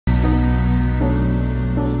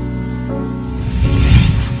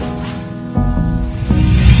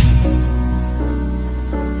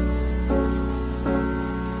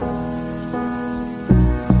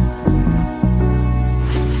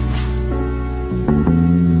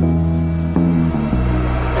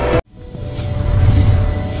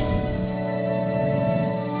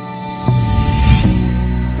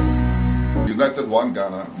One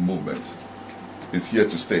Ghana movement is here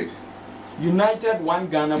to stay. United One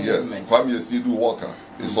Ghana movement. Yes, Kwame Asiedu Walker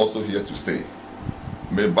is also here to stay.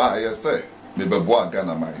 Me ba say me be boa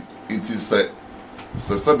Ghana man. It is say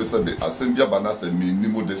sebe asembia bana say me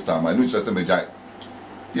nimo this time. I know just say me jai.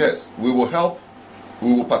 Yes, we will help.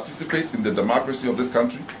 We will participate in the democracy of this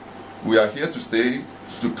country. We are here to stay,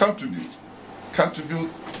 to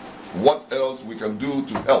contribute what else we can do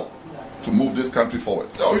to help to move this country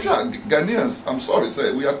forward. So Ghanaians, I'm sorry,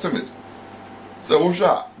 say we are timid. So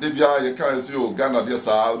Debia you can say oh Ghana dear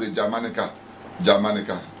sa the Jamanica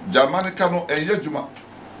no juma.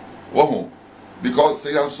 Woho. Because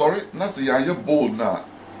say I'm sorry, na say you bold na.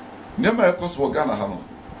 Nyama ekos wo Ghana ha no.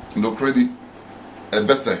 No credit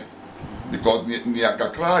ebese. Because ni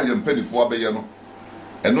akakra ye mpanifo abeye no.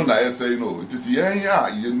 Eno na say it is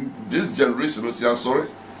this generation no say I'm sorry.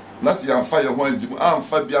 Na say am fire ho anjimu am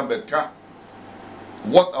fa bia beka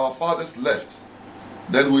what our fathers left.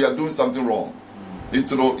 Then we are doing something wrong.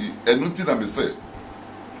 It's no anything I may say.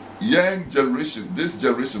 Young generation, this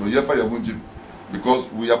generation,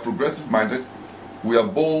 because we are progressive minded, we are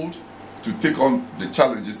bold to take on the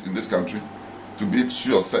challenges in this country to be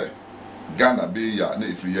sure, say, Ghana be ya,